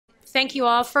thank you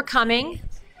all for coming.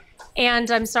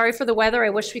 And I'm sorry for the weather. I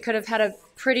wish we could have had a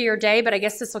prettier day, but I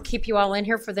guess this will keep you all in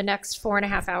here for the next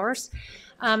 4.5 hours.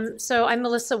 So I'm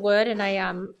Melissa Wood, and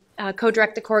I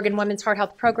co-direct the Corrigan Women's Heart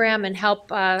Health Program and help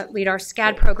lead our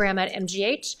SCAD program at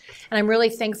MGH. And I'm really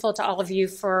thankful to all of you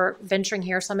for venturing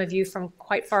here, some of you from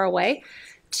quite far away,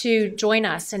 to join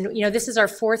us. And, this is our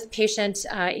 4th patient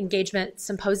engagement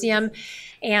symposium.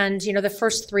 And, the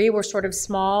first 3 were sort of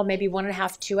small, maybe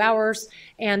 1.5, 2 hours.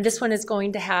 And this one is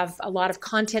going to have a lot of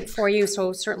content for you,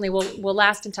 so certainly will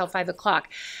last until 5 o'clock.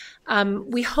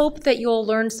 We hope that you'll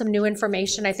learn some new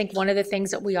information. I think one of the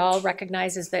things that we all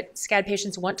recognize is that SCAD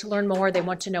patients want to learn more. They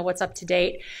want to know what's up to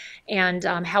date and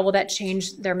how will that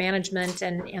change their management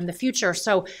and the future.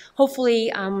 So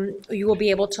hopefully you will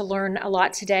be able to learn a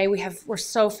lot today. We're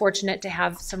so fortunate to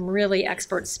have some really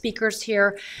expert speakers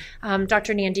here.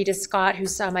 Dr. Nandita Scott,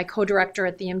 who's my co-director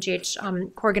at the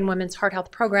MGH Corrigan Women's Heart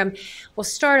Health Program, will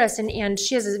start us, and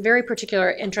she has a very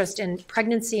particular interest in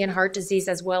pregnancy and heart disease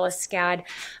as well as SCAD.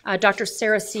 Dr.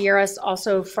 Sarah Sierras,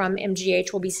 also from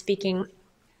MGH, will be speaking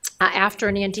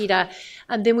after Nandita.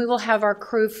 Then we will have our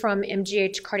crew from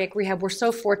MGH Cardiac Rehab. We're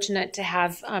so fortunate to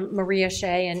have Maria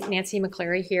Shea and Nancy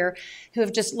McCleary here, who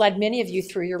have just led many of you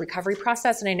through your recovery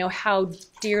process, and I know how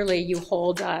dearly you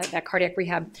hold that cardiac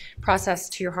rehab process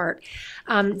to your heart.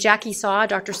 Jackie Saw,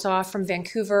 Dr. Saw from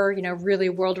Vancouver, really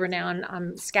world-renowned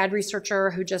SCAD researcher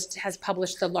who just has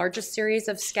published the largest series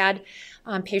of SCAD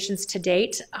patients to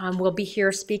date, will be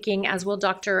here speaking, as will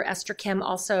Dr. Esther Kim,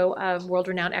 also a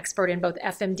world-renowned expert in both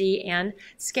FMD and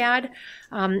SCAD.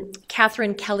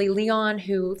 Catherine Kelly-Leon,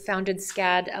 who founded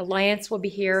SCAD Alliance, will be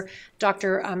here.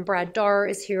 Dr. Brad Darr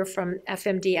is here from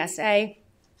FMDSA.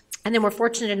 And then we're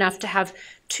fortunate enough to have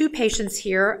 2 patients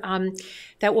here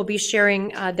that will be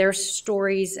sharing their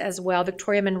stories as well.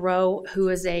 Victoria Monroe, who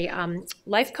is a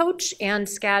life coach and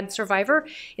SCAD survivor,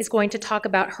 is going to talk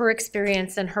about her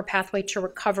experience and her pathway to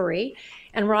recovery.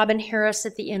 And Robin Harris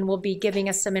at the end will be giving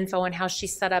us some info on how she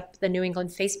set up the New England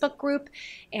Facebook group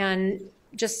and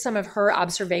just some of her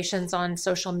observations on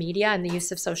social media and the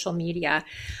use of social media.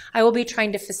 I will be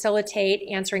trying to facilitate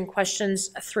answering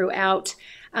questions throughout.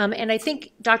 And I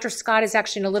think Dr. Scott is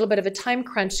actually in a little bit of a time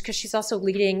crunch because she's also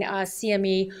leading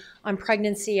CME on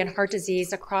pregnancy and heart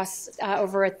disease across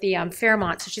over at the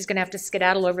Fairmont. So she's going to have to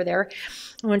skedaddle over there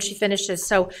when she finishes.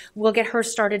 So we'll get her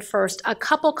started first. A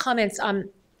couple comments on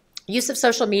use of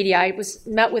social media. I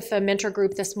met with a mentor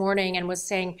group this morning and was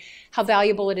saying how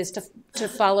valuable it is to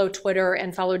follow Twitter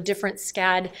and follow different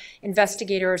SCAD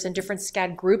investigators and different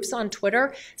SCAD groups on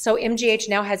Twitter. So MGH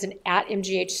now has an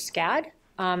 @MGH SCAD.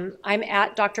 I'm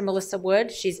at Dr. Melissa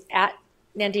Wood. She's at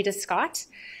Nandita Scott.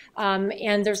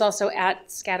 And there's also at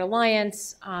SCAD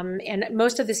Alliance. And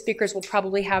most of the speakers will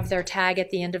probably have their tag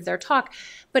at the end of their talk.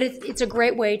 But it's a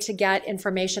great way to get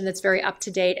information that's very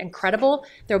up-to-date and credible.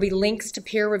 There'll be links to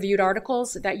peer-reviewed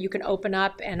articles that you can open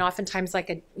up, and oftentimes like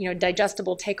a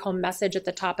digestible take-home message at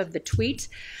the top of the tweet.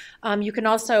 You can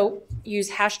also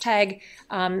use hashtag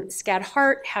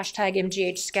SCADHeart, hashtag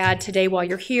MGHSCAD today while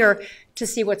you're here to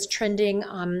see what's trending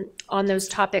on those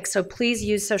topics. So please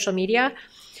use social media.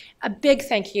 A big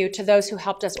thank you to those who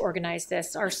helped us organize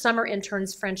this. Our summer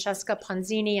interns, Francesca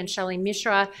Ponzini and Shelley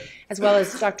Mishra, as well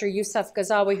as Dr. Yusuf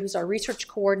Ghazawi, who's our research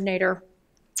coordinator.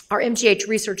 Our MGH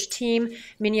research team,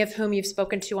 many of whom you've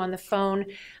spoken to on the phone.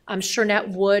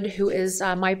 Shernette Wood, who is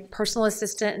my personal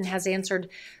assistant and has answered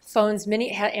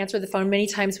the phone many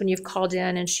times when you've called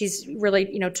in, and she's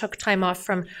really, took time off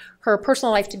from her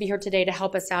personal life to be here today to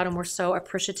help us out, and we're so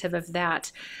appreciative of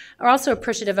that. We're also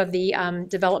appreciative of the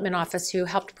development office who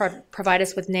helped provide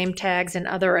us with name tags and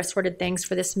other assorted things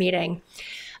for this meeting.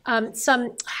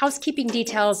 Some housekeeping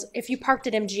details. If you parked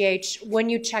at MGH, when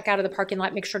you check out of the parking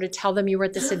lot, make sure to tell them you were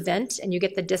at this event and you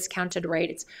get the discounted rate.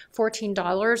 It's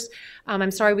 $14. I'm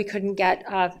sorry we couldn't get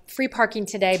free parking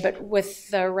today, but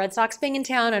with the Red Sox being in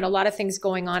town and a lot of things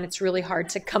going on, it's really hard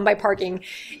to come by parking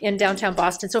in downtown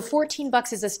Boston. So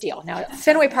 $14 is a steal. Now,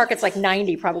 Fenway Park, it's like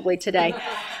 $90 probably today.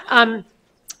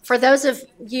 For those of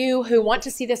you who want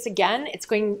to see this again, it's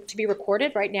going to be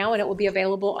recorded right now, and it will be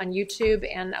available on YouTube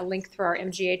and a link through our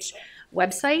MGH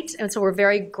website. And so we're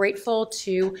very grateful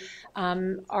to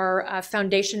our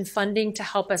foundation funding to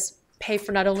help us pay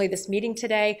for not only this meeting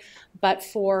today, but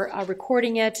for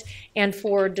recording it and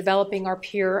for developing our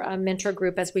peer mentor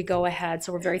group as we go ahead.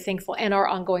 So we're very thankful, and our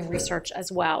ongoing research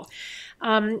as well.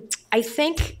 I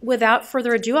think without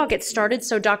further ado, I'll get started.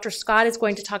 So Dr. Scott is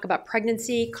going to talk about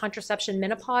pregnancy, contraception,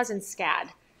 menopause, and SCAD.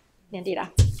 Nandita.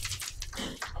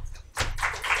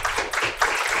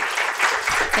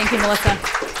 Thank you, Melissa.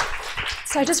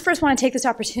 So I just first want to take this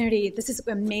opportunity. This is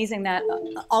amazing that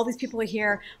all these people are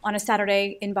here on a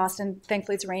Saturday in Boston.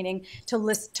 Thankfully, it's raining to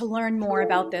learn more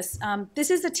about this. This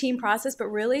is a team process, but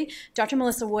really, Dr.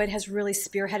 Melissa Wood has really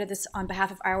spearheaded this on behalf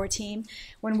of our team.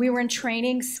 When we were in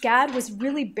training, SCAD was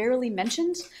really barely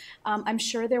mentioned. I'm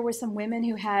sure there were some women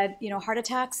who had, heart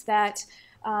attacks that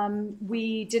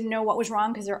we didn't know what was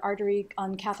wrong because their artery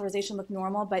on catheterization looked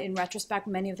normal, but in retrospect,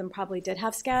 many of them probably did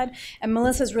have SCAD. And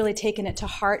Melissa's really taken it to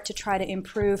heart to try to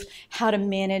improve how to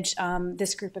manage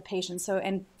this group of patients.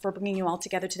 And for bringing you all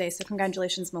together today. So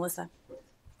congratulations, Melissa.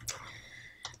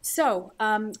 So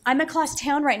I'm at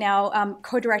Classtown right now,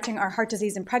 co-directing our heart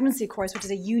disease and pregnancy course, which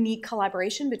is a unique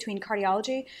collaboration between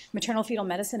cardiology, maternal fetal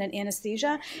medicine, and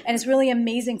anesthesia. And it's really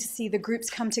amazing to see the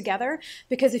groups come together,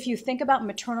 because if you think about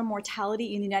maternal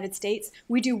mortality in the United States,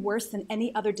 we do worse than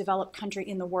any other developed country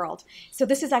in the world. So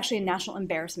this is actually a national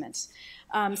embarrassment.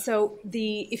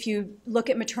 If you look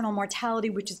at maternal mortality,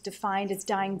 which is defined as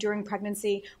dying during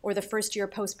pregnancy or the first year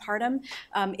postpartum,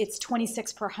 it's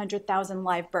 26 per 100,000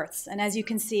 live births. And as you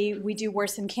can see, we do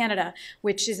worse in Canada,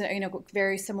 which is a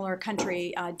very similar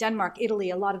country, Denmark,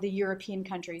 Italy, a lot of the European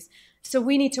countries. So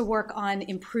we need to work on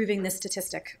improving this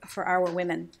statistic for our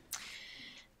women.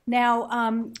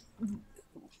 Now,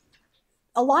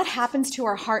 a lot happens to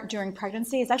our heart during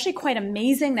pregnancy. It's actually quite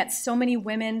amazing that so many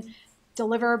women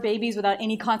deliver babies without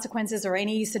any consequences or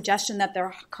any suggestion that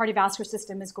their cardiovascular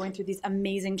system is going through these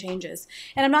amazing changes.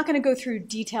 And I'm not going to go through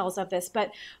details of this,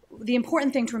 but the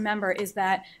important thing to remember is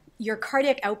that your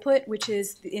cardiac output, which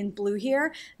is in blue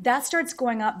here, that starts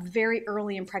going up very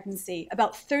early in pregnancy,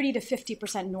 about 30 to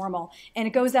 50% normal. And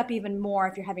it goes up even more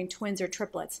if you're having twins or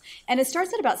triplets. And it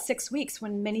starts at about 6 weeks,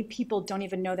 when many people don't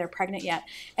even know they're pregnant yet.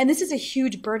 And this is a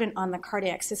huge burden on the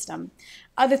cardiac system.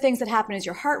 Other things that happen is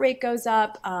your heart rate goes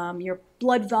up, your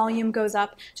blood volume goes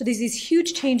up. So there's these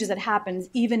huge changes that happen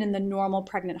even in the normal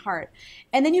pregnant heart.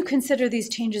 And then you consider these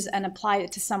changes and apply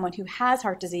it to someone who has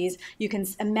heart disease. You can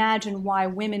imagine why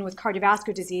women with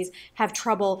cardiovascular disease have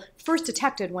trouble first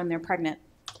detected when they're pregnant.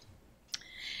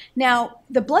 Now,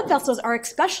 the blood vessels are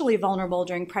especially vulnerable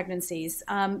during pregnancies.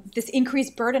 This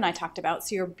increased burden I talked about,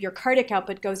 so your cardiac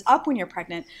output goes up when you're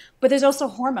pregnant, but there's also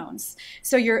hormones.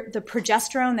 So the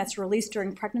progesterone that's released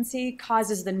during pregnancy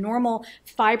causes the normal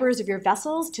fibers of your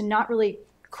vessels to not really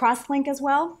cross-link as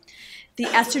well. The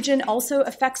estrogen also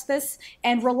affects this,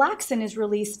 and relaxin is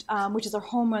released, which is a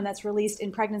hormone that's released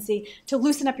in pregnancy to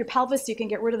loosen up your pelvis so you can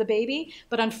get rid of the baby,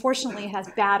 but unfortunately it has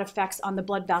bad effects on the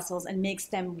blood vessels and makes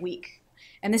them weak.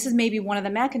 And this is maybe one of the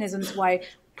mechanisms why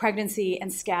pregnancy and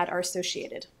SCAD are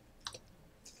associated.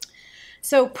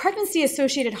 So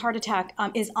pregnancy-associated heart attack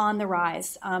is on the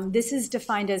rise. This is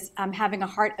defined as having a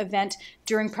heart event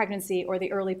during pregnancy or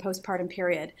the early postpartum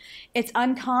period. It's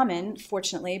uncommon,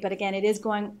 fortunately, but again, it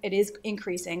is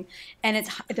increasing,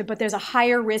 but there's a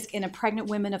higher risk in a pregnant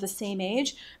woman of the same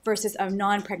age versus a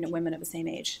non-pregnant women of the same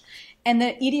age. And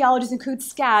the etiologies include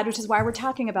SCAD, which is why we're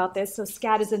talking about this. So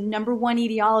SCAD is the #1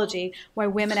 etiology why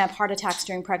women have heart attacks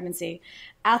during pregnancy.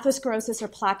 Atherosclerosis, or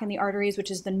plaque in the arteries,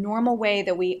 which is the normal way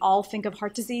that we all think of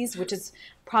heart disease, which is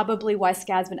probably why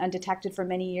SCAD's been undetected for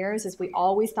many years, is we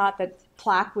always thought that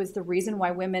plaque was the reason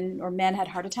why women or men had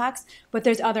heart attacks, but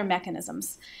there's other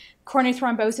mechanisms. Coronary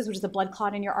thrombosis, which is a blood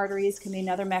clot in your arteries, can be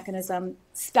another mechanism.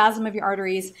 Spasm of your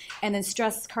arteries, and then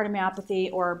stress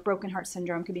cardiomyopathy or broken heart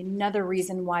syndrome could be another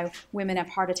reason why women have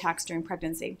heart attacks during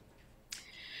pregnancy.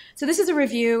 So this is a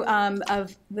review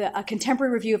a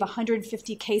contemporary review of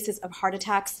 150 cases of heart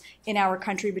attacks in our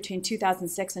country between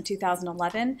 2006 and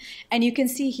 2011. And you can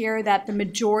see here that the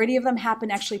majority of them happen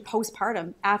actually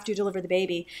postpartum, after you deliver the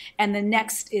baby. And the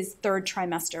next is third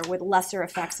trimester, with lesser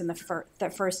effects in the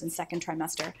first and second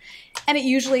trimester. And it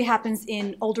usually happens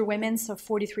in older women, so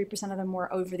 43% of them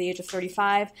were over the age of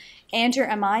 35.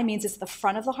 Anterior MI means it's the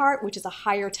front of the heart, which is a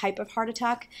higher type of heart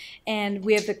attack. And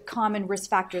we have the common risk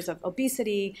factors of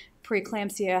obesity,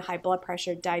 preeclampsia, high blood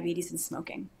pressure, diabetes, and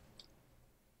smoking.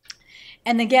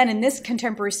 And again, in this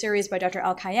contemporary series by Dr.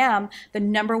 Al-Khayyam, the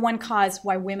 #1 cause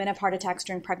why women have heart attacks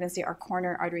during pregnancy are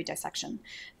coronary artery dissection,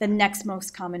 the next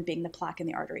most common being the plaque in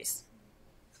the arteries.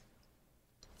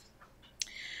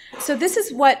 So this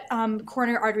is what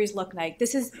coronary arteries look like.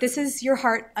 This is your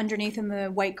heart underneath in the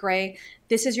white gray.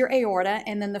 This is your aorta,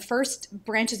 and then the first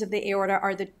branches of the aorta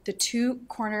are the two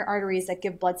coronary arteries that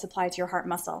give blood supply to your heart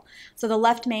muscle. So the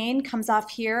left main comes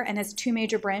off here and has two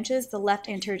major branches, the left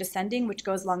anterior descending, which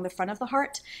goes along the front of the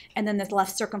heart, and then the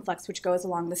left circumflex, which goes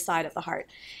along the side of the heart.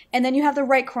 And then you have the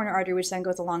right coronary artery, which then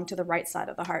goes along to the right side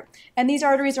of the heart. And these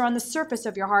arteries are on the surface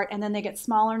of your heart, and then they get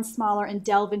smaller and smaller and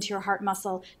delve into your heart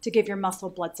muscle to give your muscle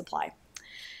blood supply.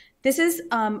 This is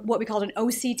what we call an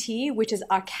OCT, which is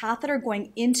a catheter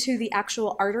going into the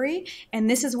actual artery, and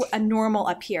this is a normal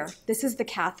up here. This is the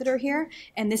catheter here,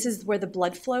 and this is where the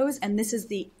blood flows, and this is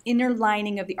the inner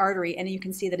lining of the artery, and you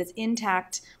can see that it's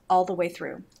intact all the way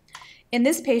through. In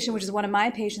this patient, which is one of my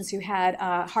patients who had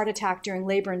a heart attack during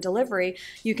labor and delivery,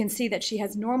 you can see that she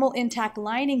has normal intact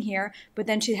lining here, but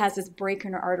then she has this break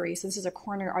in her artery. So this is a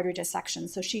coronary artery dissection.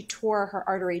 So she tore her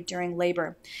artery during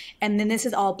labor. And then this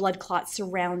is all blood clots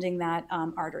surrounding that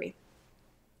artery.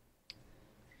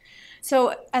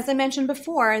 So as I mentioned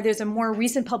before, there's a more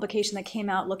recent publication that came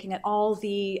out looking at all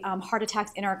the heart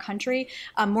attacks in our country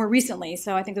more recently.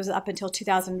 So I think it was up until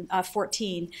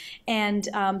 2014. And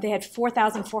they had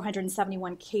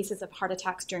 4,471 cases of heart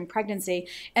attacks during pregnancy.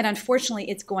 And unfortunately,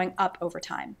 it's going up over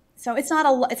time. So it's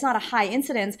not a high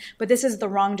incidence, but this is the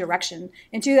wrong direction.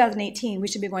 In 2018, we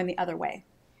should be going the other way.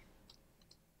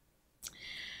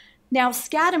 Now,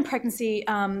 SCAD in pregnancy,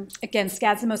 again,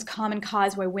 SCAD is the most common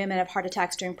cause why women have heart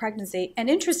attacks during pregnancy. And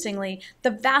interestingly,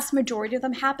 the vast majority of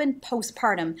them happen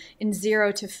postpartum in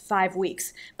 0 to 5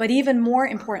 weeks. But even more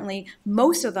importantly,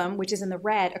 most of them, which is in the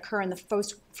red, occur in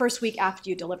the first week after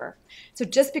you deliver. So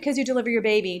just because you deliver your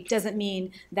baby doesn't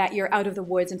mean that you're out of the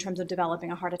woods in terms of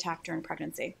developing a heart attack during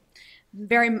pregnancy.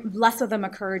 Less of them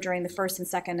occur during the first and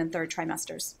second and third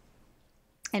trimesters.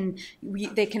 And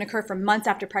they can occur for months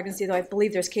after pregnancy, though I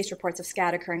believe there's case reports of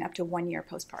SCAD occurring up to 1 year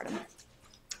postpartum.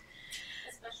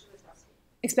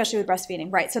 Especially with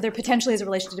breastfeeding, right. So there potentially is a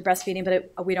relation to breastfeeding,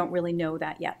 but we don't really know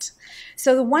that yet.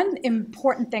 So the one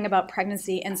important thing about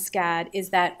pregnancy and SCAD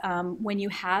is that when you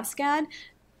have SCAD,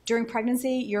 during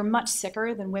pregnancy, you're much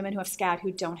sicker than women who have SCAD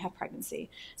who don't have pregnancy.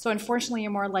 So unfortunately,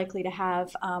 you're more likely to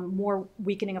have more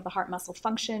weakening of the heart muscle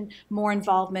function, more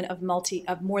involvement of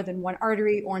more than one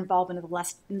artery, or involvement of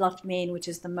the left main, which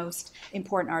is the most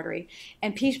important artery.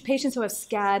 And patients who have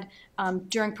SCAD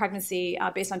during pregnancy,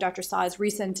 based on Dr. Saw's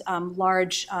recent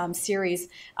large series,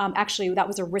 actually that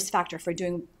was a risk factor for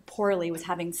doing poorly, was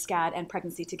having SCAD and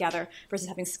pregnancy together versus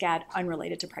having SCAD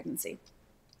unrelated to pregnancy.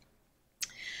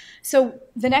 So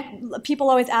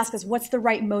people always ask us, what's the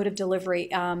right mode of delivery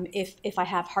if I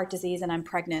have heart disease and I'm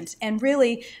pregnant? And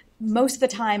really, most of the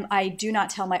time, I do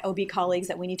not tell my OB colleagues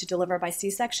that we need to deliver by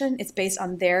C-section. It's based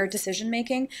on their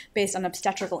decision-making, based on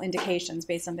obstetrical indications,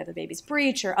 based on whether the baby's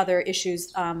breech or other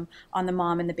issues on the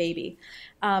mom and the baby.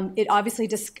 It obviously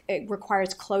it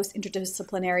requires close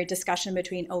interdisciplinary discussion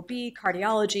between OB,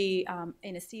 cardiology,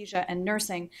 anesthesia, and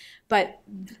nursing. But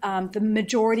the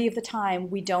majority of the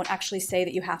time, we don't actually say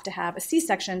that you have to have a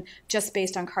C-section just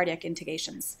based on cardiac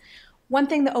indications. One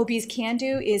thing the OBs can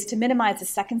do is to minimize the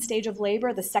second stage of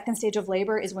labor. The second stage of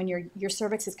labor is when your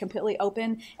cervix is completely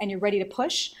open and you're ready to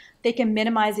push. They can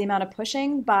minimize the amount of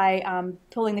pushing by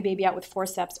pulling the baby out with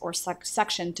forceps or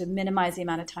suction to minimize the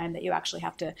amount of time that you actually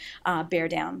have to bear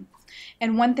down.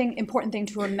 And one important thing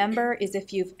to remember is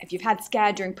if you've had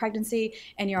SCAD during pregnancy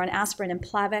and you're on aspirin and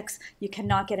Plavix, you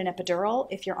cannot get an epidural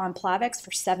if you're on Plavix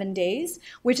for 7 days,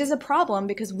 which is a problem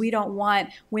because we don't want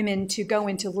women to go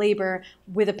into labor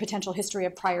with a potential history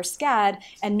of prior SCAD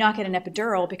and not get an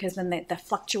epidural, because then the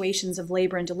fluctuations of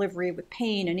labor and delivery with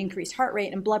pain and increased heart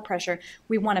rate and blood pressure,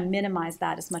 we want to minimize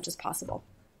that as much as possible.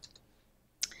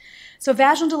 So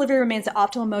vaginal delivery remains the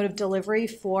optimal mode of delivery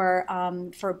for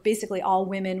basically all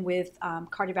women with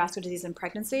cardiovascular disease and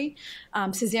pregnancy.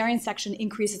 Cesarean section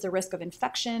increases the risk of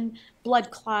infection,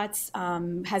 blood clots,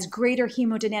 has greater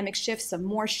hemodynamic shifts, so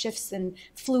more shifts in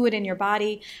fluid in your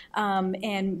body,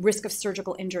 and risk of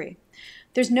surgical injury.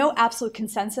 There's no absolute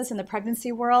consensus in the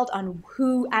pregnancy world on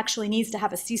who actually needs to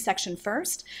have a C-section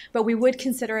first, but we would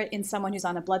consider it in someone who's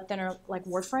on a blood thinner like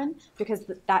warfarin, because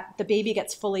the baby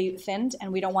gets fully thinned,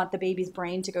 and we don't want the baby's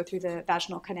brain to go through the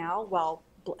vaginal canal while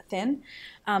thin.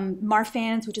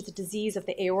 Marfan's, which is a disease of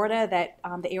the aorta that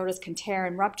the aortas can tear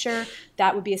and rupture,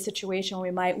 that would be a situation where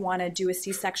we might want to do a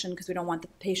C-section because we don't want the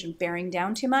patient bearing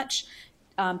down too much.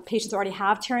 Patients already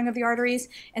have tearing of the arteries,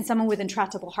 and someone with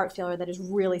intractable heart failure that is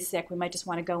really sick, we might just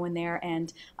want to go in there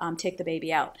and take the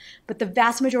baby out. But the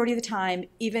vast majority of the time,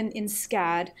 even in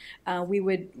SCAD,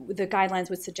 the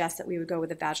guidelines would suggest that we would go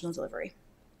with a vaginal delivery.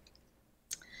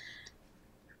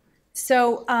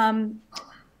 So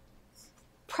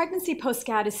pregnancy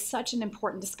post-SCAD is such an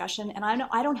important discussion, and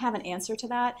I don't have an answer to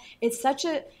that. It's such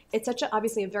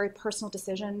obviously a very personal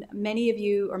decision. Many of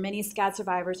you, or many SCAD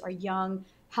survivors, are young,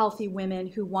 healthy women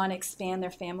who want to expand their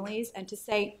families, and to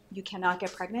say you cannot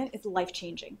get pregnant is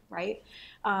life-changing, right?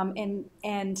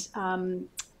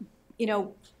 You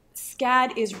know,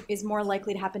 SCAD is more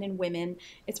likely to happen in women.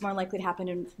 It's more likely to happen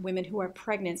in women who are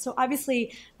pregnant. So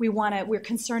obviously we're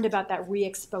concerned about that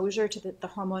re-exposure to the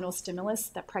hormonal stimulus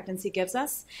that pregnancy gives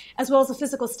us, as well as the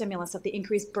physical stimulus of the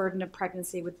increased burden of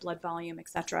pregnancy with blood volume, et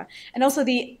cetera, and also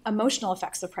the emotional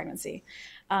effects of pregnancy.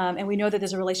 And we know that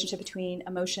there's a relationship between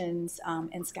emotions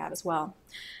and SCAD as well.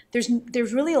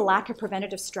 There's really a lack of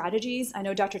preventative strategies. I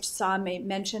know Dr. Chassan may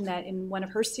mention that in one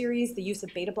of her series, the use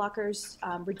of beta blockers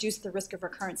reduced the risk of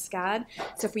recurrent SCAD.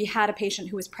 So if we had a patient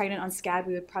who was pregnant on SCAD,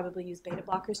 we would probably use beta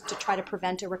blockers to try to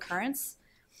prevent a recurrence.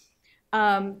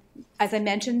 As I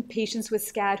mentioned, patients with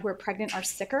SCAD who are pregnant are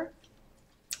sicker.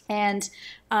 And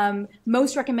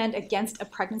most recommend against a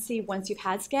pregnancy once you've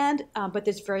had SCAD, but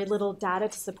there's very little data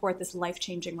to support this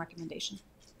life-changing recommendation.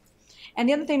 And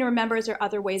the other thing to remember is there are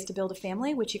other ways to build a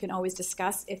family, which you can always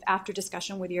discuss if after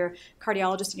discussion with your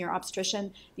cardiologist and your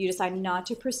obstetrician, you decide not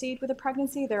to proceed with a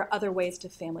pregnancy. There are other ways to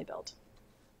family build.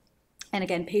 And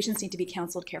again, patients need to be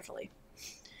counseled carefully.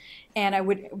 And I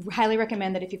would highly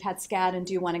recommend that if you've had SCAD and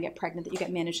do want to get pregnant, that you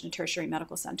get managed in a tertiary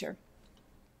medical center.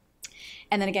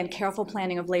 And then again, careful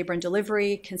planning of labor and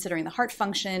delivery, considering the heart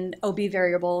function, OB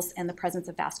variables, and the presence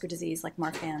of vascular disease like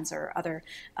Marfan's or other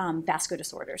vascular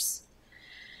disorders.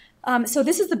 So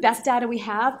this is the best data we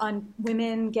have on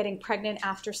women getting pregnant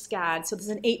after SCAD. So this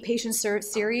is an 8-patient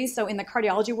series. So in the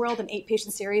cardiology world, an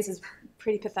 8-patient series is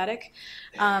pretty pathetic.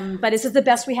 But this is the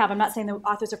best we have. I'm not saying the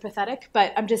authors are pathetic,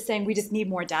 but I'm just saying we just need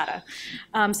more data.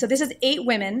 So this is 8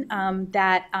 women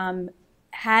that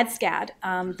had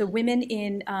SCAD. The women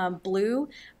in blue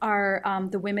are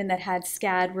the women that had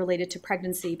SCAD related to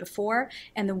pregnancy before,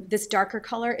 and this darker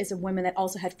color is a woman that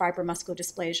also had fibromuscular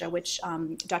dysplasia, which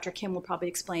Dr. Kim will probably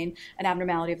explain, an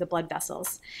abnormality of the blood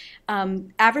vessels.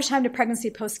 Average time to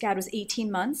pregnancy post-SCAD was 18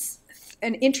 months.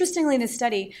 And interestingly, in this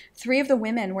study, 3 of the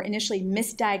women were initially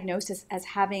misdiagnosed as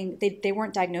having, they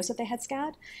weren't diagnosed that they had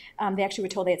SCAD. They actually were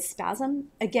told they had spasm.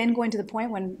 Again, going to the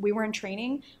point when we were in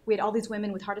training, we had all these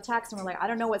women with heart attacks, and we're like, I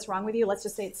don't know what's wrong with you, let's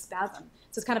just say it's spasm.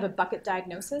 So it's kind of a bucket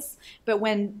diagnosis. But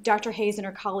when Dr. Hayes and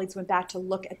her colleagues went back to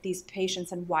look at these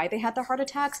patients and why they had the heart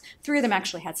attacks, 3 of them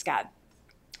actually had SCAD.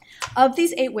 Of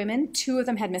these 8 women, 2 of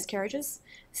them had miscarriages.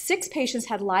 6 patients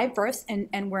had live births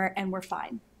and were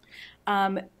fine.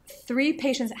 3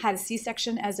 patients had a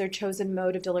C-section as their chosen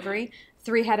mode of delivery.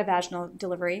 3 had a vaginal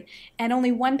delivery. And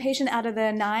only 1 patient out of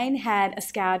the 9 had a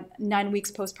SCAD 9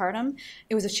 weeks postpartum.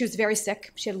 She was very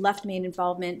sick. She had left main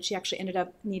involvement. She actually ended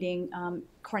up needing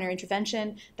coronary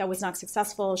intervention. That was not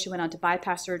successful. She went on to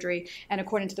bypass surgery, and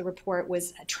according to the report,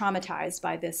 was traumatized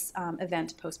by this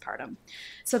event postpartum.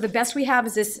 So the best we have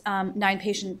is this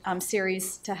 9-patient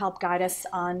series to help guide us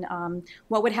on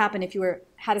what would happen if you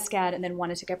had a SCAD and then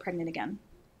wanted to get pregnant again.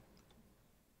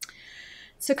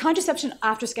 So contraception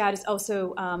after SCAD is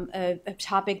also a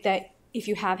topic that if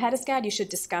you have had a SCAD, you should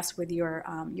discuss with your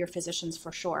physicians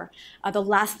for sure. The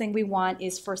last thing we want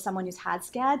is for someone who's had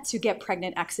SCAD to get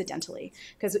pregnant accidentally.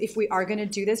 Because if we are going to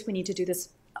do this, we need to do this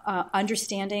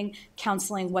understanding,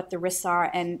 counseling what the risks are,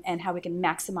 and how we can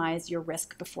maximize your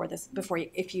risk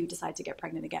if you decide to get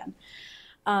pregnant again.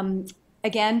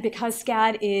 Again, because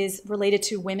SCAD is related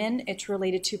to women, it's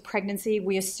related to pregnancy,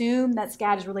 we assume that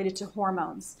SCAD is related to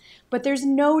hormones. But there's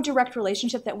no direct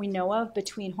relationship that we know of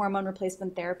between hormone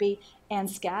replacement therapy and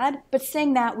SCAD. But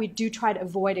saying that, we do try to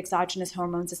avoid exogenous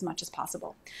hormones as much as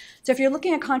possible. So if you're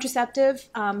looking at contraceptive,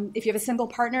 if you have a single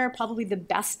partner, probably the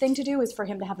best thing to do is for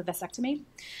him to have a vasectomy.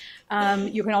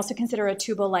 You can also consider a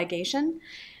tubal ligation.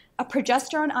 A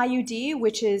progesterone IUD,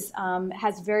 which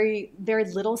has very, very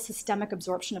little systemic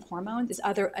absorption of hormones, is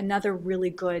another really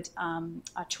good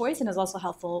choice, and is also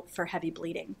helpful for heavy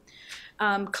bleeding.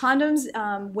 Condoms,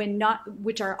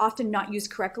 which are often not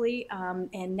used correctly,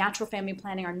 and natural family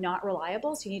planning are not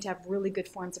reliable, so you need to have really good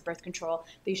forms of birth control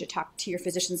that you should talk to your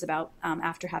physicians about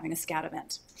after having a SCAD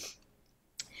event.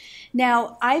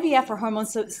 Now, IVF or hormone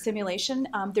stimulation,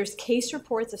 there's case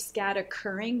reports of SCAD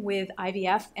occurring with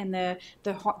IVF and the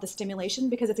stimulation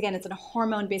because, it's a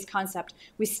hormone-based concept.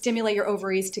 We stimulate your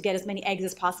ovaries to get as many eggs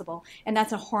as possible, and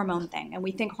that's a hormone thing. And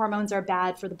we think hormones are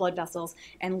bad for the blood vessels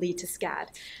and lead to SCAD.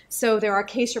 So there are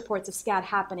case reports of SCAD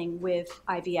happening with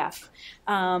IVF.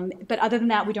 But other than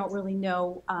that, we don't really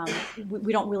know.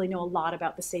 We don't really know a lot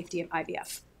about the safety of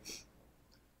IVF.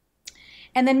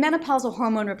 And then menopausal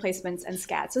hormone replacements and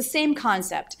SCAD. So same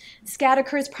concept. SCAD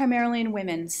occurs primarily in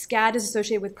women. SCAD is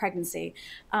associated with pregnancy.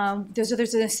 There's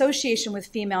an association with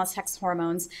female sex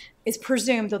hormones. Is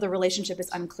presumed, though the relationship is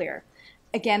unclear.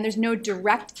 Again, there's no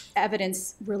direct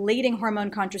evidence relating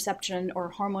hormone contraception or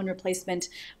hormone replacement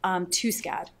to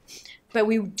SCAD. But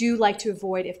we do like to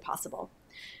avoid if possible.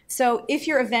 So if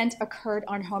your event occurred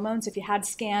on hormones, if you had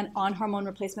SCAN on hormone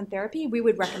replacement therapy, we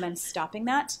would recommend stopping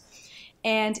that.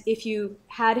 And if you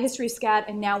had a history of SCAD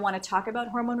and now want to talk about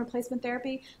hormone replacement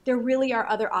therapy, there really are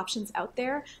other options out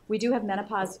there. We do have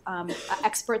menopause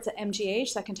experts at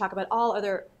MGH that can talk about all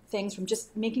other things, from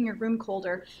just making your room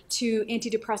colder to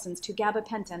antidepressants to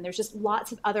gabapentin. There's just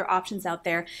lots of other options out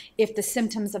there if the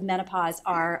symptoms of menopause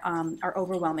are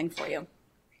overwhelming for you.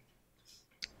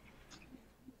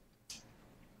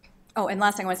 Oh, and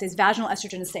last thing I want to say is vaginal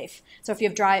estrogen is safe. So if you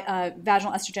have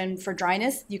vaginal estrogen for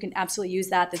dryness, you can absolutely use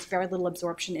that. There's very little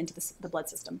absorption into the blood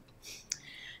system.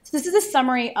 So this is a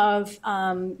summary of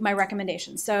my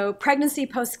recommendations. So pregnancy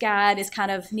post-SCAD is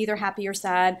kind of neither happy or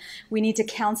sad. We need to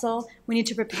counsel, we need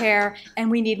to prepare, and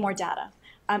we need more data.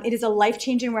 It is a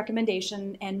life-changing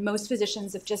recommendation, and most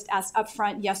physicians, if just asked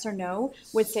upfront yes or no,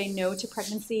 would say no to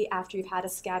pregnancy after you've had a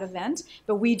SCAD event.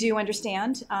 But we do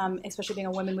understand, especially being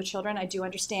a woman with children, I do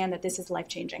understand that this is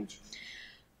life-changing.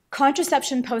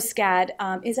 Contraception post-SCAD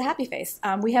is a happy face.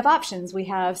 We have options. We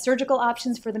have surgical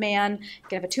options for the man. You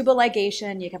can have a tubal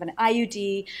ligation. You can have an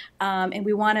IUD. And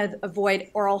we want to avoid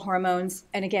oral hormones.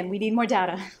 And again, we need more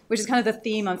data, which is kind of the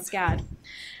theme of SCAD.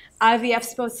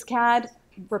 IVF post-SCAD,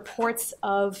 reports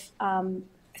of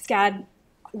SCAD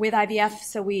with IVF,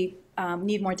 so we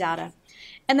need more data.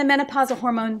 And the menopausal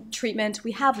hormone treatment,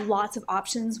 we have lots of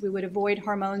options. We would avoid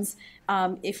hormones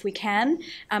if we can,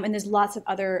 and there's lots of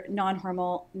other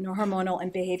non-hormonal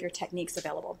and behavior techniques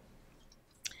available.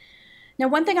 Now,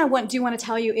 one thing I do want to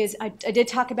tell you is I did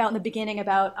talk about in the beginning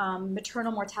about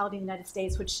maternal mortality in the United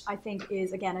States, which I think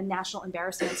is, again, a national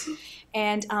embarrassment.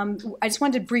 And I just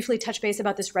wanted to briefly touch base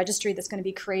about this registry that's going to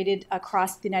be created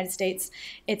across the United States.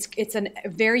 It's a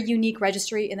very unique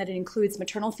registry in that it includes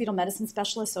maternal fetal medicine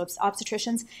specialists, so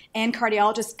obstetricians and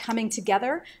cardiologists coming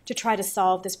together to try to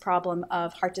solve this problem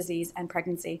of heart disease and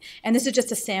pregnancy. And this is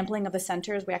just a sampling of the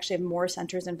centers. We actually have more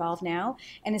centers involved now,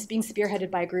 and it's being spearheaded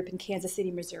by a group in Kansas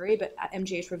City, Missouri, but at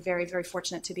MGH, we're very, very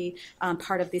fortunate to be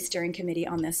part of the steering committee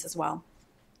on this as well.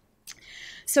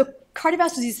 So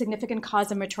cardiovascular disease is a significant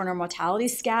cause of maternal mortality,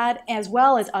 SCAD, as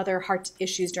well as other heart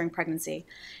issues during pregnancy.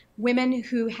 Women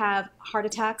who have heart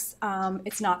attacks,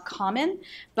 it's not common,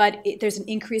 but there's an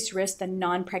increased risk than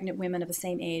non-pregnant women of the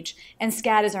same age. And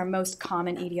SCAD is our most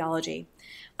common etiology.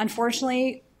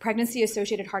 Unfortunately,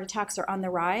 pregnancy-associated heart attacks are on the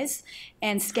rise,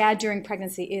 and SCAD during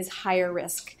pregnancy is higher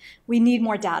risk. We need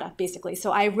more data, basically.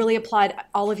 So I really applaud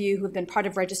all of you who have been part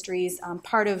of registries,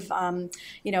 part of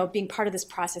being part of this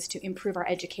process to improve our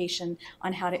education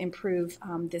on how to improve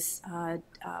this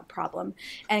problem.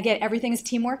 And again, everything is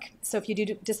teamwork. So if you do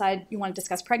decide you want to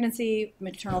discuss pregnancy,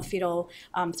 maternal fetal,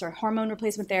 hormone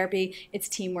replacement therapy, it's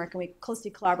teamwork, and we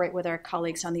closely collaborate with our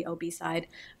colleagues on the OB side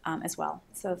as well.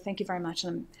 So thank you very much,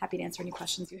 and I'm happy to answer any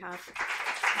questions you have.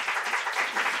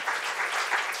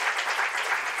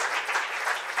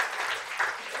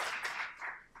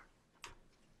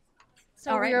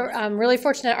 So we're really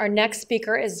fortunate. Our next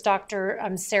speaker is Dr.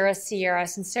 Sarah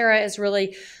Sierras, and Sarah is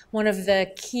really one of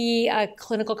the key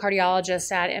clinical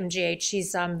cardiologists at MGH.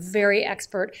 She's very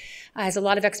expert, has a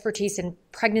lot of expertise in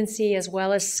pregnancy as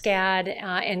well as SCAD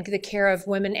and the care of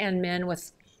women and men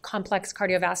with complex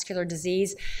cardiovascular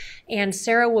disease. And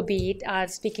Sarah will be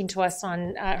speaking to us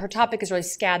on, her topic is really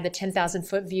SCAD, the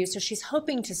 10,000-foot view. So she's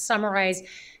hoping to summarize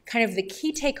kind of the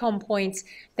key take-home points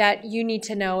that you need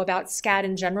to know about SCAD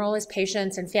in general as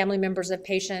patients and family members of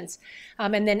patients.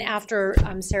 And then after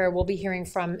Sarah, we'll be hearing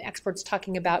from experts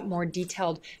talking about more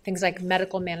detailed things like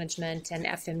medical management and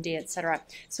FMD, et cetera.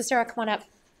 So Sarah, come on up.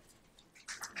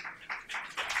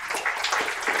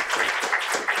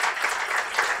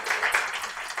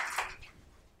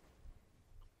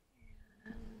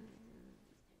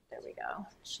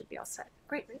 Should be all set.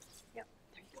 Great. Yep.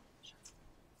 There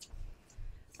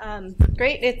you go.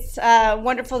 Great. It's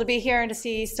wonderful to be here and to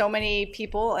see so many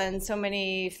people and so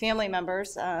many family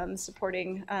members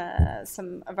supporting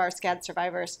some of our SCAD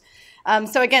survivors.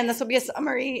 So again, this will be a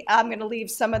summary. I'm going to leave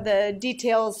some of the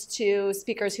details to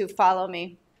speakers who follow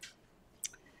me.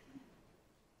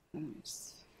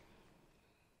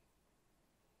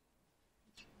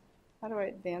 How do I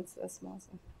advance this, Melissa?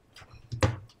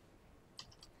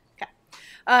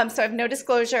 So I have no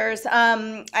disclosures.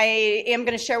 I am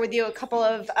going to share with you a couple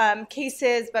of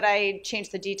cases, but I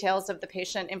changed the details of the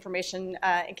patient information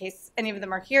in case any of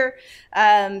them are here,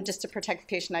 just to protect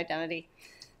patient identity.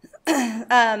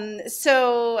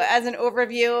 So as an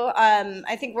overview,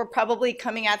 I think we're probably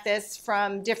coming at this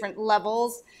from different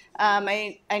levels.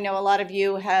 I know a lot of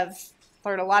you have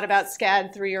learn a lot about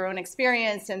SCAD through your own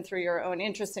experience and through your own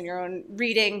interest and your own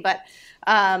reading, but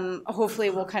hopefully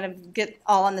we'll kind of get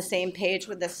all on the same page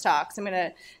with this talk. So I'm going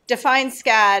to define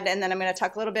SCAD, and then I'm going to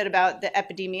talk a little bit about the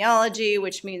epidemiology,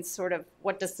 which means sort of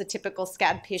what does the typical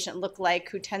SCAD patient look like,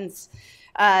 who tends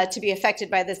to be affected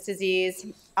by this disease.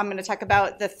 I'm going to talk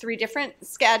about the 3 different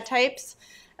SCAD types.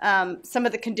 Some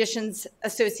of the conditions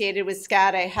associated with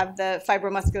SCAD, I have the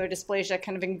fibromuscular dysplasia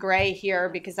kind of in gray here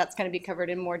because that's going to be covered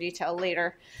in more detail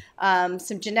later.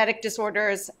 Some genetic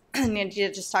disorders, Nancy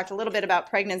just talked a little bit about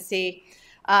pregnancy.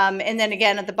 And then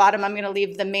again, at the bottom, I'm going to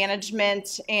leave the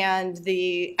management and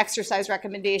the exercise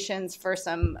recommendations for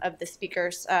some of the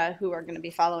speakers who are going to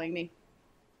be following me.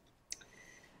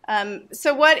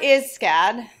 So what is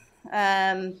SCAD?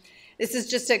 This is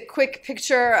just a quick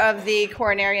picture of the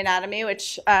coronary anatomy,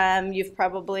 which you've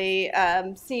probably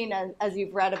seen as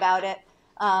you've read about it.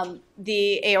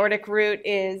 The aortic root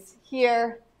is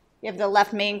here. You have the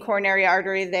left main coronary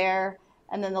artery there,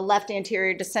 and then the left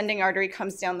anterior descending artery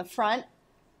comes down the front.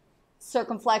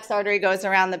 Circumflex artery goes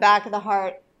around the back of the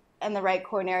heart, and the right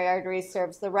coronary artery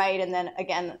serves the right, and then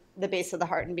again, the base of the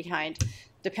heart and behind.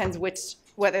 Depends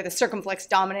whether the circumflex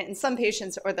dominant in some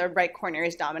patients or the right coronary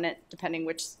is dominant, depending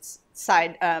which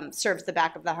side serves the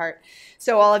back of the heart.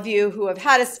 So all of you who have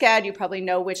had a SCAD, you probably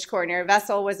know which coronary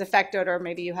vessel was affected, or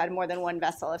maybe you had more than one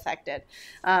vessel affected.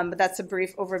 But that's a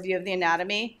brief overview of the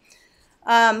anatomy.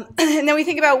 And then we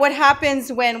think about what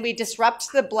happens when we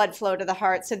disrupt the blood flow to the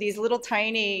heart. So these little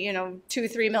tiny,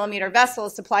 2-3 millimeter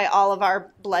vessels supply all of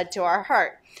our blood to our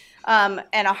heart. And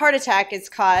a heart attack is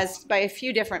caused by a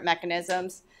few different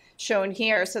mechanisms shown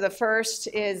here. So the first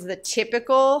is the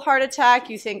typical heart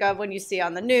attack you think of when you see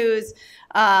on the news.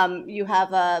 You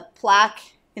have a plaque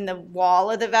in the wall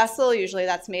of the vessel. Osually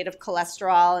that's made of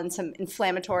cholesterol and some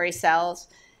inflammatory cells.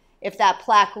 If that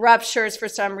plaque ruptures for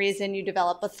some reason, you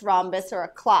develop a thrombus or a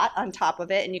clot on top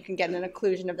of it, and you can get an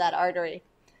occlusion of that artery.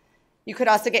 You could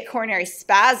also get coronary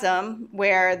spasm,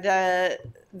 where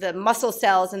the muscle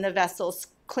cells in the vessels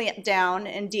clamp down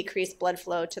and decrease blood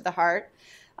flow to the heart.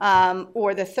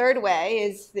 Or the third way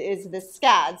is the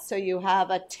SCAD. So you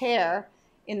have a tear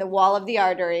in the wall of the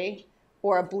artery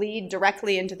or a bleed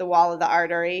directly into the wall of the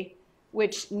artery,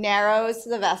 which narrows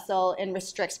the vessel and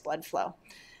restricts blood flow.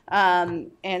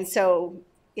 And so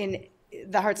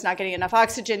the heart's not getting enough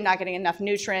oxygen, not getting enough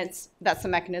nutrients. That's the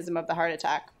mechanism of the heart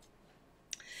attack.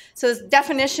 So this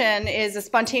definition is a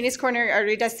spontaneous coronary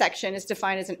artery dissection is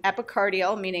defined as an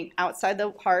epicardial, meaning outside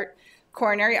the heart,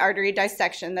 coronary artery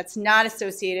dissection that's not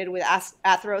associated with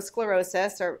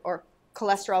atherosclerosis or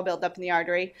cholesterol buildup in the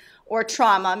artery, or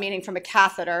trauma, meaning from a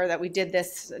catheter that we did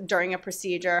this during a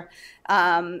procedure,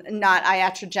 not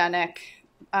iatrogenic,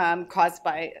 caused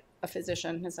by a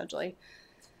physician, essentially.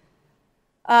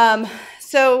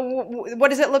 So what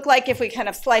does it look like if we kind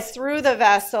of slice through the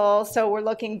vessel? So we're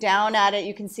looking down at it.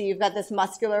 You can see you've got this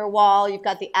muscular wall. You've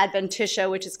got the adventitia,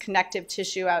 which is connective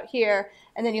tissue out here.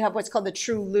 And then you have what's called the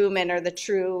true lumen, or the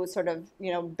true sort of,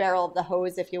 barrel of the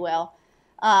hose, if you will.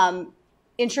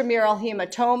 Intramural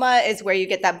hematoma is where you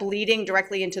get that bleeding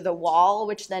directly into the wall,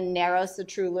 which then narrows the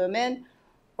true lumen.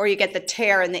 Or you get the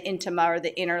tear in the intima, or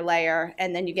the inner layer,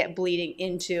 and then you get bleeding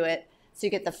into it. So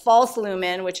you get the false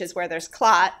lumen, which is where there's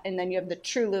clot, and then you have the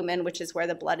true lumen, which is where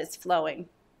the blood is flowing.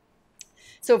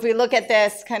 So if we look at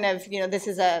this kind of, this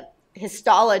is a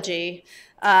histology,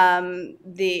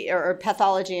 or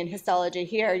pathology and histology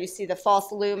here. You see the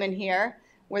false lumen here,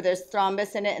 where there's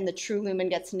thrombus in it, and the true lumen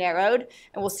gets narrowed.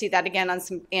 And we'll see that again on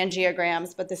some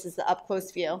angiograms, but this is the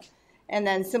up-close view. And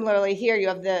then similarly here, you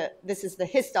have this is the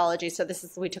histology. So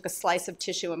we took a slice of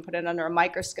tissue and put it under a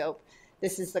microscope.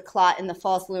 This is the clot in the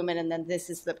false lumen, and then this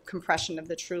is the compression of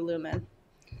the true lumen.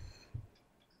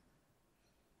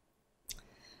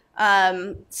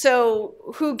 So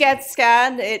who gets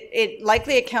SCAD? It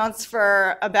likely accounts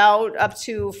for about up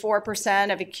to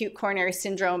 4% of acute coronary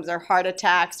syndromes or heart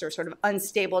attacks or sort of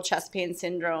unstable chest pain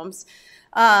syndromes.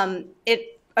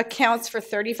 It accounts for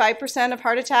 35% of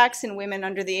heart attacks in women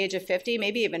under the age of 50,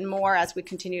 maybe even more as we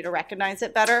continue to recognize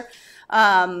it better.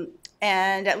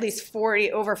 And at least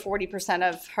over 40%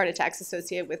 of heart attacks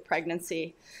associated with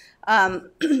pregnancy.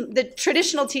 The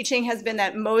traditional teaching has been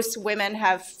that most women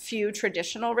have few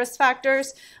traditional risk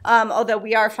factors, although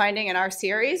we are finding in our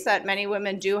series that many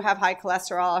women do have high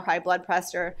cholesterol or high blood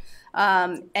pressure,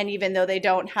 and even though they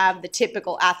don't have the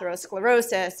typical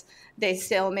atherosclerosis, they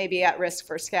still may be at risk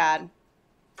for SCAD.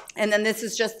 And then this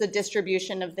is just the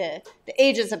distribution of the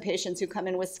ages of patients who come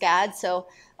in with SCAD. So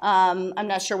I'm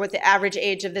not sure what the average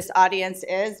age of this audience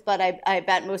is, but I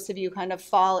bet most of you kind of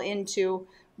fall into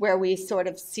where we sort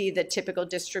of see the typical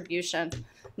distribution.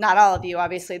 not all of you,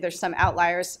 obviously there's some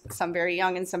outliers, some very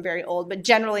young and some very old, but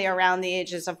generally around the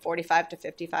ages of 45 to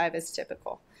 55 is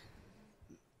typical.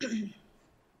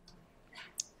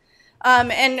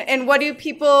 And what do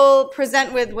people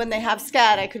present with when they have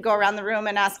SCAD? I could go around the room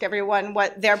and ask everyone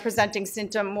what their presenting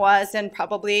symptom was, and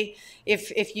probably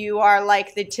if you are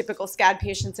like the typical SCAD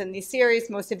patients in these series,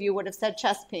 most of you would have said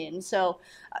chest pain. So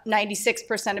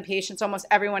 96% of patients, almost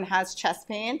everyone has chest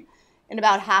pain. In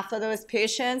about half of those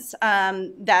patients,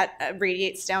 that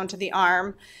radiates down to the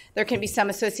arm. There can be some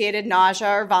associated nausea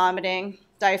or vomiting.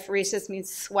 Diaphoresis means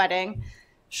sweating.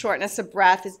 Shortness of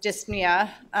breath is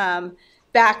dyspnea.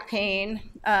 Back pain,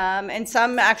 and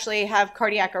some actually have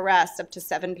cardiac arrest, up to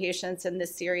 7 patients in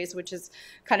this series, which is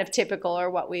kind of typical, or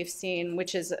what we've seen,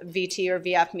 which is VT or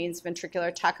VF means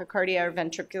ventricular tachycardia or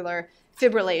ventricular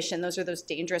fibrillation. Those are those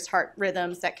dangerous heart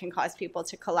rhythms that can cause people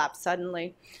to collapse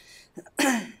suddenly.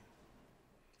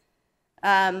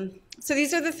 So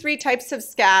these are the 3 types of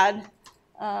SCAD.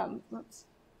 Oops.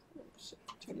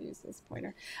 Try to use this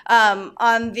pointer.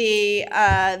 On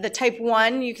the type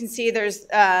 1, you can see there's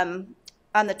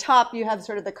on the top, you have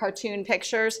sort of the cartoon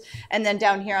pictures, and then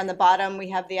down here on the bottom, we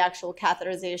have the actual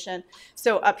catheterization.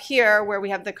 So up here, where we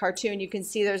have the cartoon, you can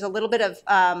see there's a little bit of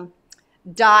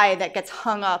dye that gets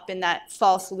hung up in that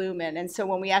false lumen. And so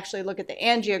when we actually look at the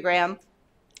angiogram,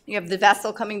 you have the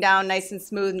vessel coming down nice and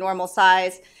smooth, normal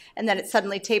size, and then it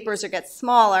suddenly tapers or gets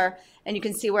smaller. And you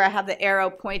can see where I have the arrow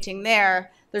pointing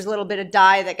there, there's a little bit of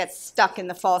dye that gets stuck in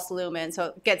the false lumen. So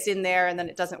it gets in there, and then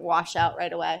it doesn't wash out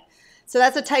right away. So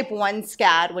that's a type 1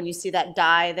 SCAD when you see that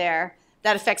dye there.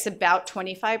 That affects about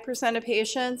 25% of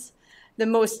patients. The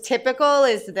most typical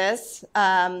is this,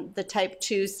 the type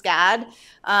 2 SCAD.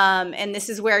 And this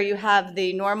is where you have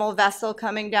the normal vessel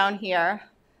coming down here,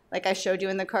 like I showed you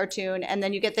in the cartoon, and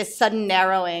then you get this sudden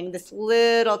narrowing, this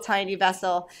little tiny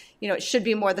vessel. You know, it should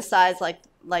be more the size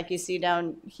like you see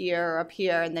down here or up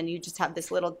here, and then you just have this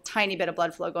little tiny bit of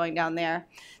blood flow going down there.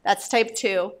 That's type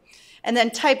 2. And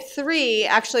then type 3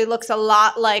 actually looks a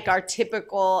lot like our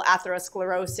typical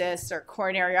atherosclerosis or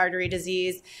coronary artery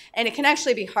disease, and it can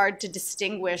actually be hard to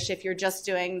distinguish if you're just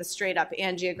doing the straight up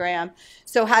angiogram.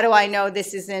 So how do I know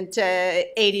this isn't an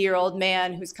 80-year-old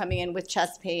man who's coming in with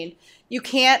chest pain? You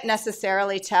can't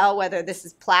necessarily tell whether this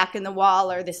is plaque in the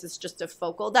wall or this is just a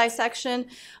focal dissection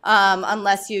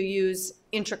unless you use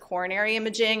intracoronary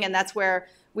imaging, and that's where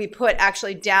we put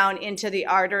actually down into the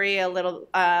artery a little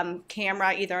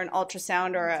camera, either an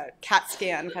ultrasound or a CAT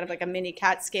scan, kind of like a mini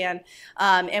CAT scan,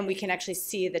 and we can actually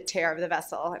see the tear of the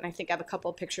vessel. And I think I have a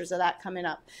couple of pictures of that coming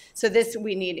up. So this,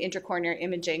 we need intracoronary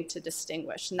imaging to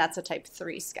distinguish, and that's a type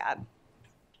 3 SCAD.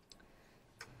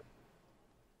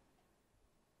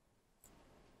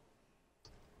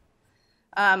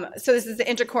 So this is the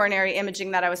intracoronary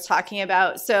imaging that I was talking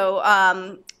about.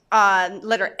 So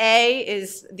letter A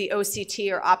is the OCT,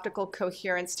 or optical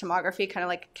coherence tomography, kind of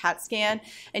like a CAT scan.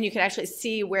 And you can actually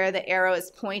see where the arrow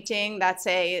is pointing. That's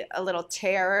a little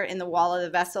tear in the wall of the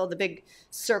vessel. The big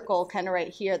circle kind of right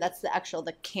here, that's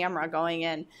the camera going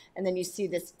in. And then you see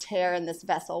this tear in this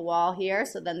vessel wall here.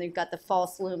 So then you've got the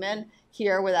false lumen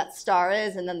here where that star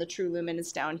is, and then the true lumen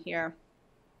is down here.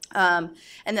 And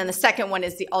then the second one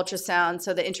is the ultrasound.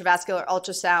 So the intravascular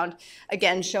ultrasound,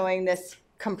 again, showing this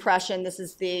compression. This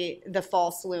is the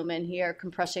false lumen here,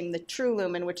 compressing the true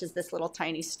lumen, which is this little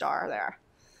tiny star there.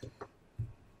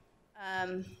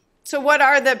 So what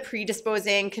are the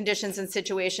predisposing conditions and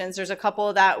situations? There's a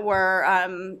couple that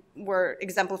were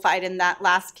exemplified in that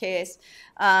last case.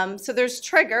 So there's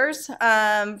triggers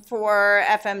for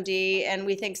FMD, and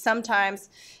we think sometimes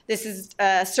this is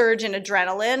a surge in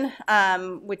adrenaline,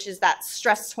 which is that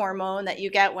stress hormone that you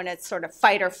get when it's sort of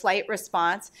fight or flight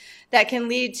response, that can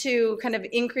lead to kind of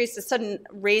increase, a sudden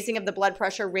raising of the blood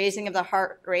pressure, raising of the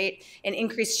heart rate, and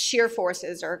increased shear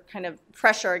forces or kind of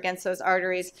pressure against those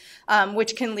arteries,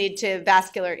 which can lead to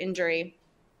vascular injury.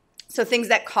 So things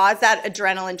that cause that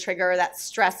adrenaline trigger, that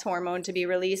stress hormone to be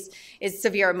released, is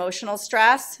severe emotional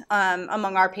stress.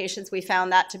 Among our patients, we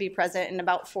found that to be present in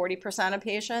about 40% of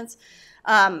patients.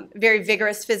 Very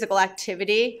vigorous physical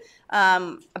activity,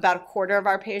 about a quarter of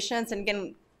our patients. And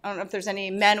again, I don't know if there's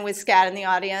any men with SCAD in the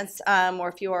audience, or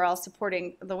if you are all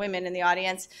supporting the women in the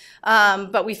audience,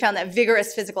 but we found that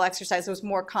vigorous physical exercise was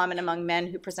more common among men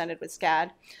who presented with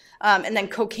SCAD. And then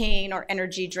cocaine or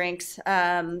energy drinks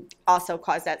also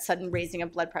cause that sudden raising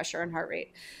of blood pressure and heart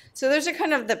rate. So those are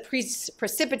kind of the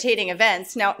precipitating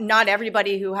events. Now, not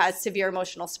everybody who has severe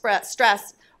emotional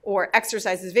stress or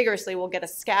exercises vigorously will get a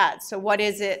SCAD. So what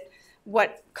is it?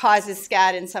 What causes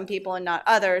SCAD in some people and not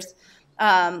others?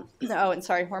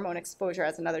 Hormone exposure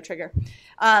as another trigger.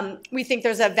 We think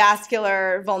there's a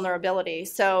vascular vulnerability.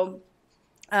 So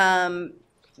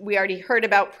We already heard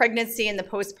about pregnancy and the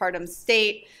postpartum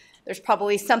state. There's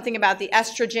probably something about the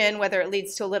estrogen, whether it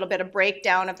leads to a little bit of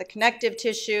breakdown of the connective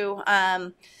tissue,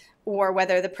 or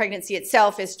whether the pregnancy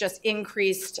itself is just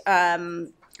increased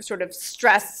sort of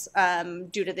stress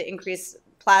due to the increased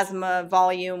plasma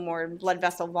volume or blood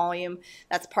vessel volume.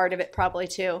 That's part of it probably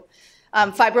too.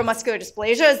 Fibromuscular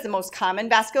dysplasia is the most common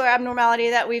vascular abnormality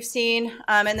that we've seen.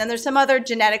 And then there's some other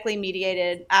genetically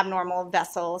mediated abnormal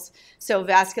vessels. So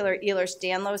vascular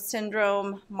Ehlers-Danlos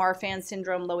syndrome, Marfan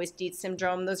syndrome, Loeys-Dietz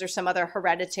syndrome. Those are some other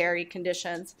hereditary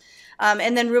conditions.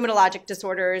 And then rheumatologic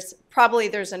disorders, probably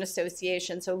there's an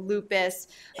association. So lupus,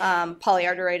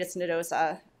 polyarteritis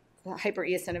nodosa,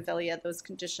 hypereosinophilia, those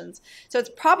conditions. So it's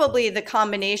probably the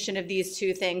combination of these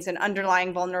two things, an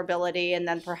underlying vulnerability and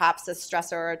then perhaps a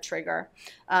stressor or a trigger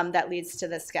that leads to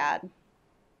the SCAD.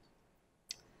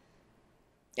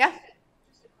 Yeah?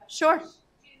 Sure. Do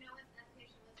you know if that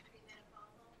patient was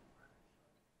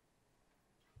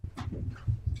premenopausal?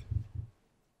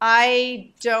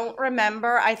 I don't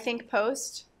remember. I think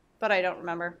post, but I don't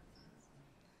remember.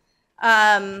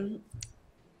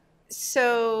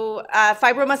 So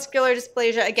fibromuscular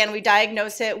dysplasia, again, we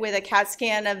diagnose it with a CAT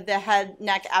scan of the head,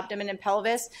 neck, abdomen, and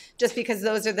pelvis, just because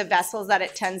those are the vessels that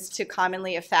it tends to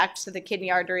commonly affect. So the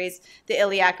kidney arteries, the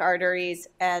iliac arteries,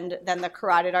 and then the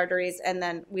carotid arteries. And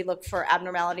then we look for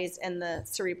abnormalities in the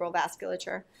cerebral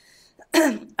vasculature.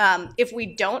 If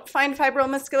we don't find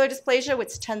fibromuscular dysplasia,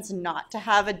 which tends not to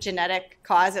have a genetic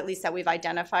cause, at least that we've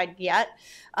identified yet,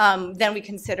 then we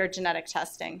consider genetic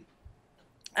testing.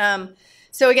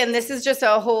 So again, this is just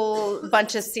a whole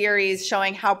bunch of series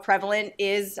showing how prevalent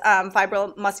is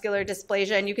fibromuscular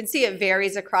dysplasia, and you can see it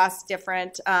varies across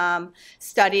different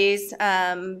studies,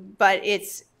 but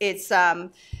it's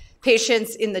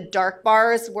patients in the dark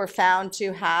bars were found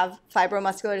to have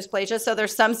fibromuscular dysplasia. So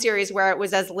there's some series where it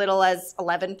was as little as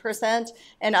 11%,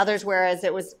 and others whereas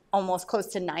it was almost close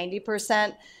to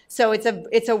 90%. So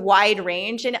it's a wide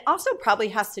range, and it also probably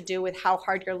has to do with how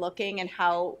hard you're looking and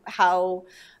how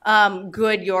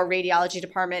good your radiology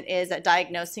department is at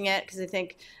diagnosing it. Because I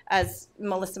think, as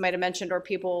Melissa might have mentioned, or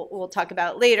people will talk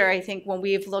about later, I think when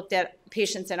we've looked at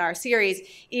patients in our series,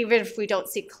 even if we don't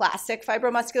see classic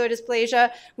fibromuscular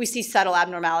dysplasia, we see subtle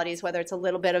abnormalities, whether it's a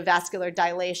little bit of vascular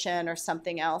dilation or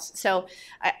something else. So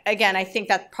again, I think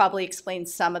that probably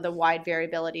explains some of the wide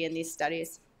variability in these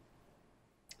studies.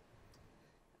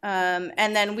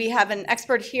 And then we have an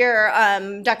expert here,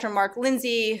 Dr. Mark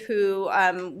Lindsay, who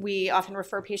we often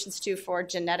refer patients to for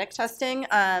genetic testing.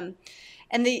 And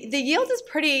the yield is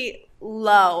pretty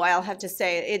low, I'll have to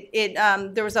say.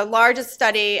 There was a largest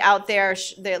study out there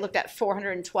that looked at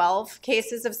 412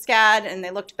 cases of SCAD, and they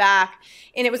looked back,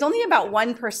 and it was only about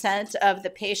 1% of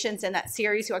the patients in that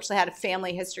series who actually had a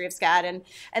family history of SCAD,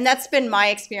 and that's been my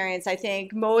experience. I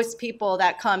think most people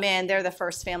that come in, they're the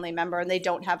first family member, and they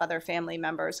don't have other family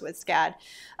members with SCAD.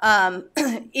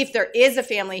 If there is a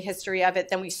family history of it,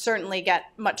 then we certainly get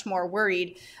much more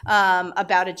worried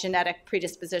about a genetic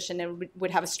predisposition and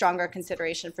would have a stronger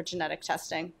consideration for genetic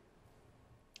testing.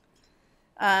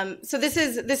 So this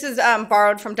is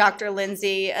borrowed from Dr.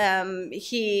 Lindsay.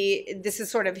 This is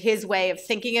sort of his way of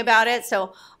thinking about it.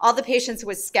 So all the patients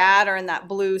with SCAD are in that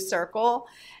blue circle,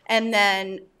 and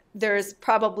then there's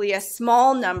probably a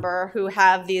small number who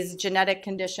have these genetic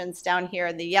conditions down here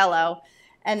in the yellow,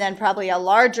 and then probably a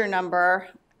larger number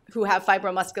who have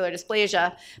fibromuscular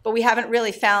dysplasia, but we haven't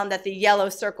really found that the yellow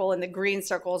circle and the green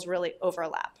circles really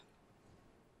overlap.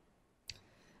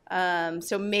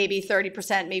 So maybe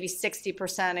 30%, maybe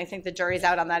 60%. I think the jury's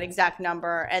out on that exact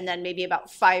number. And then maybe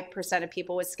about 5% of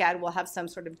people with SCAD will have some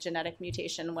sort of genetic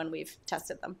mutation when we've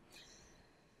tested them.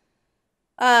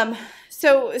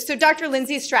 So Dr.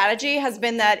 Lindsay's strategy has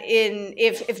been that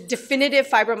if definitive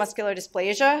fibromuscular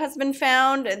dysplasia has been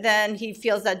found, then he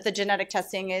feels that the genetic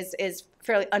testing is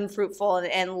fairly unfruitful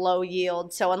and low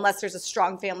yield. So unless there's a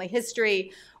strong family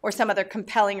history or some other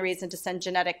compelling reason to send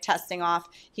genetic testing off,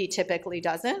 he typically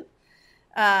doesn't.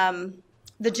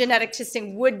 The genetic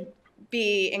testing would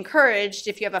be encouraged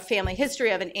if you have a family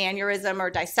history of an aneurysm or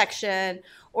dissection,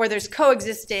 or there's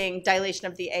coexisting dilation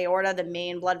of the aorta, the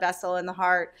main blood vessel in the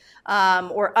heart,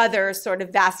 or other sort of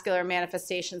vascular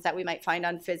manifestations that we might find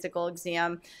on physical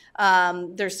exam.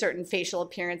 There's certain facial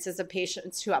appearances of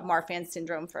patients who have Marfan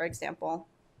syndrome, for example.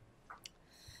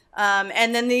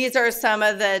 And then these are some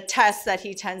of the tests that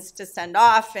he tends to send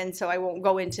off, and so I won't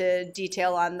go into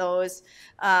detail on those,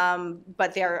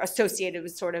 but they're associated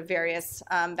with sort of various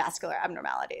vascular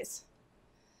abnormalities.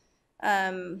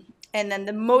 And then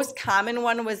the most common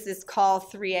one was this call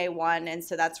 3A1, and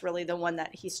so that's really the one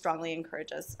that he strongly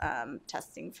encourages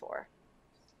testing for.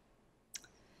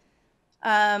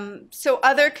 So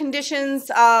other conditions,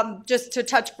 just to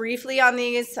touch briefly on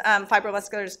these,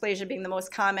 fibromuscular dysplasia being the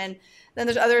most common. Then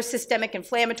there's other systemic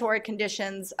inflammatory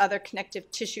conditions, other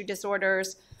connective tissue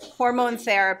disorders, hormone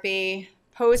therapy,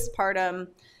 postpartum,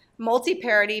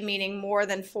 multiparity, meaning more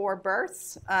than 4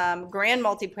 births, grand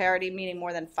multiparity, meaning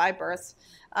more than 5 births,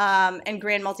 and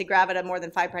grand multigravida, more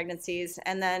than 5 pregnancies,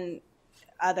 and then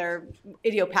other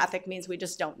idiopathic means we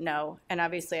just don't know. And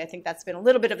obviously, I think that's been a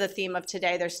little bit of the theme of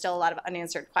today. There's still a lot of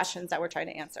unanswered questions that we're trying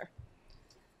to answer.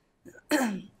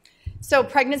 So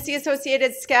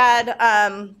pregnancy-associated SCAD,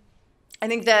 I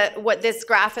think that what this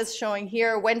graph is showing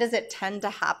here, when does it tend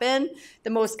to happen? The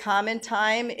most common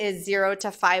time is 0 to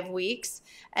 5 weeks.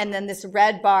 And then this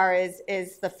red bar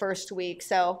is the first week.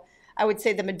 So I would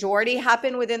say the majority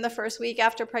happen within the first week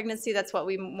after pregnancy. That's what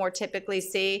we more typically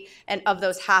see. And of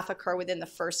those, half occur within the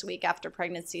first week after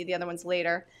pregnancy. The other ones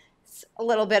later. It's a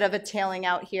little bit of a tailing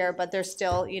out here, but there's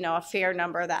still, a fair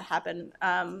number that happen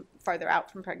farther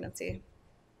out from pregnancy.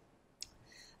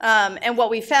 And what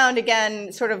we found,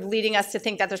 again, sort of leading us to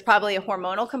think that there's probably a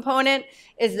hormonal component,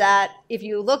 is that if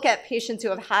you look at patients who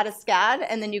have had a SCAD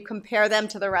and then you compare them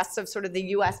to the rest of sort of the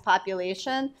US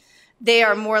population, they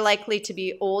are more likely to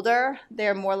be older,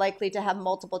 they're more likely to have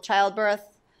multiple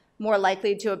childbirth, more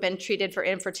likely to have been treated for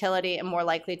infertility, and more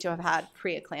likely to have had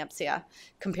preeclampsia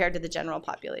compared to the general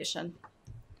population.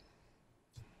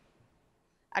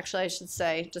 Actually, I should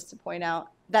say, just to point out,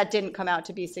 that didn't come out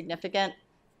to be significant.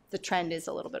 The trend is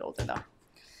a little bit older, though.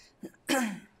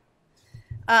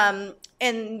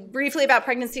 And briefly about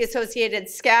pregnancy-associated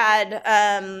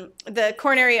SCAD, the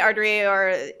coronary artery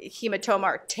or hematoma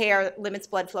or tear limits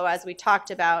blood flow, as we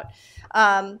talked about.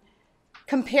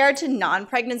 Compared to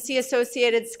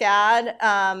non-pregnancy-associated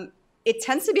SCAD, it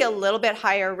tends to be a little bit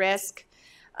higher risk.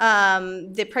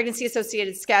 The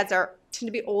pregnancy-associated SCADs tend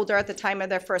to be older at the time of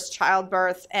their first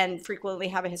childbirth and frequently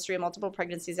have a history of multiple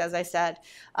pregnancies, as I said.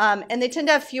 And they tend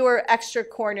to have fewer extra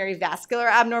coronary vascular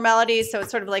abnormalities. So it's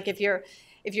sort of like if you're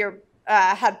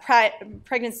had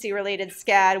pregnancy-related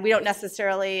SCAD, we don't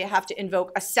necessarily have to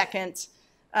invoke a second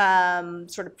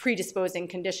sort of predisposing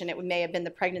condition. It may have been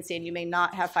the pregnancy, and you may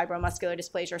not have fibromuscular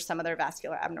dysplasia or some other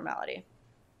vascular abnormality.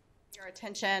 Your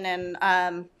attention,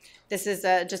 and this is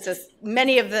just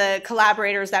many of the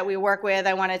collaborators that we work with.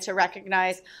 I wanted to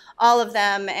recognize all of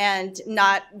them, and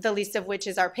not the least of which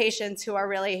is our patients, who are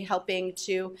really helping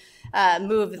to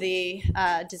move the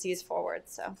disease forward.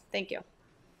 So thank you.